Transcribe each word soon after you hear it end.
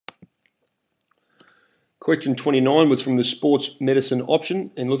Question 29 was from the sports medicine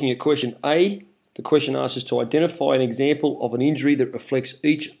option, and looking at question A, the question asks us to identify an example of an injury that reflects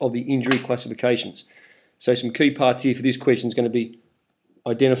each of the injury classifications. So some key parts here for this question is going to be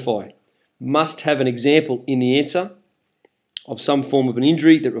identify. Must have an example in the answer of some form of an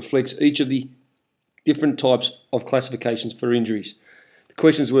injury that reflects each of the different types of classifications for injuries. The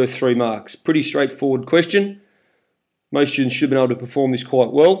question's worth 3 marks. Pretty straightforward question. Most students should be able to perform this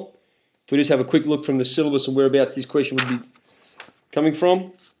quite well. If we just have a quick look from the syllabus and whereabouts this question would be coming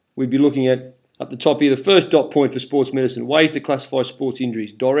from, we'd be looking at, up the top here, the first dot point for sports medicine, ways to classify sports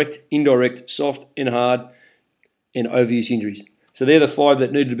injuries: direct, indirect, soft and hard, and overuse injuries. So they're the 5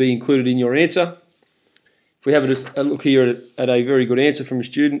 that need to be included in your answer. If we have a look here at a very good answer from a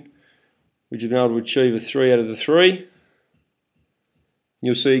student, which has been able to achieve a 3 out of the 3,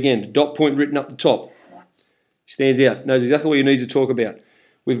 you'll see again, the dot point written up the top stands out, knows exactly what you need to talk about.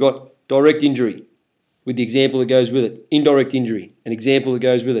 We've got direct injury with the example that goes with it, indirect injury, an example that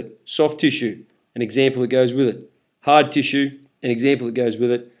goes with it, soft tissue, an example that goes with it, hard tissue, an example that goes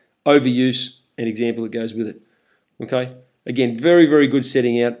with it, overuse, an example that goes with it. Okay? Again, very, very good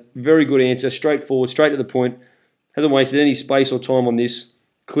setting out, very good answer, straightforward, straight to the point, hasn't wasted any space or time on this,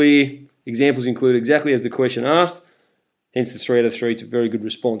 clear, examples included exactly as the question asked, hence the 3 out of 3, it's a very good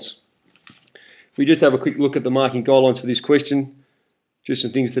response. If we just have a quick look at the marking guidelines for this question, just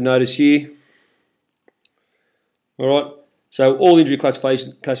some things to notice here. Alright, so all injury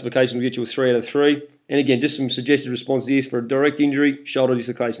classifications will get you a 3 out of 3. And again, just some suggested responses here for a direct injury, shoulder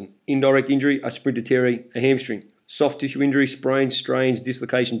dislocation. Indirect injury, a splinter tearing, a hamstring. Soft tissue injury, sprains, strains,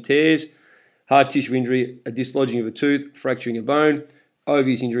 dislocation, tears. Hard tissue injury, a dislodging of a tooth, fracturing a bone.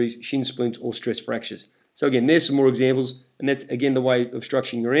 Overuse injuries, shin splints or stress fractures. So again, there's some more examples, and that's again the way of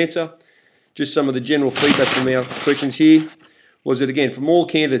structuring your answer. Just some of the general feedback from our questions here was that, again, from all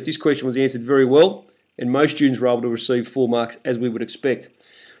candidates, this question was answered very well, and most students were able to receive 4 marks, as we would expect.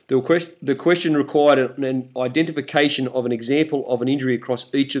 The question required an identification of an example of an injury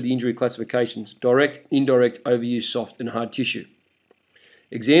across each of the injury classifications: direct, indirect, overuse, soft and hard tissue.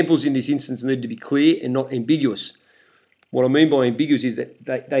 Examples in this instance need to be clear and not ambiguous. What I mean by ambiguous is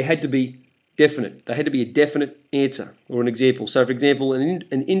that they had to be definite. They had to be a definite answer or an example. So, for example, an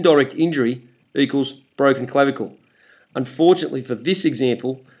indirect injury equals broken clavicle. Unfortunately, for this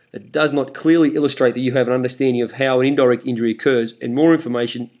example, it does not clearly illustrate that you have an understanding of how an indirect injury occurs, and more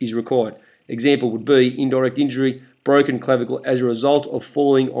information is required. Example would be indirect injury, broken clavicle as a result of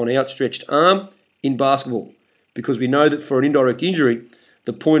falling on outstretched arm in basketball, because we know that for an indirect injury,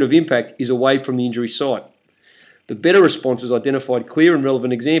 the point of impact is away from the injury site. The better responses identified clear and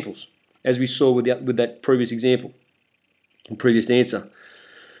relevant examples, as we saw with that previous example and previous answer.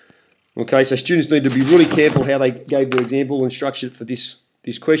 Okay, so students need to be really careful how they gave their example and structured it for this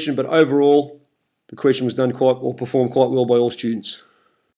question, but overall, the question was done performed quite well by all students.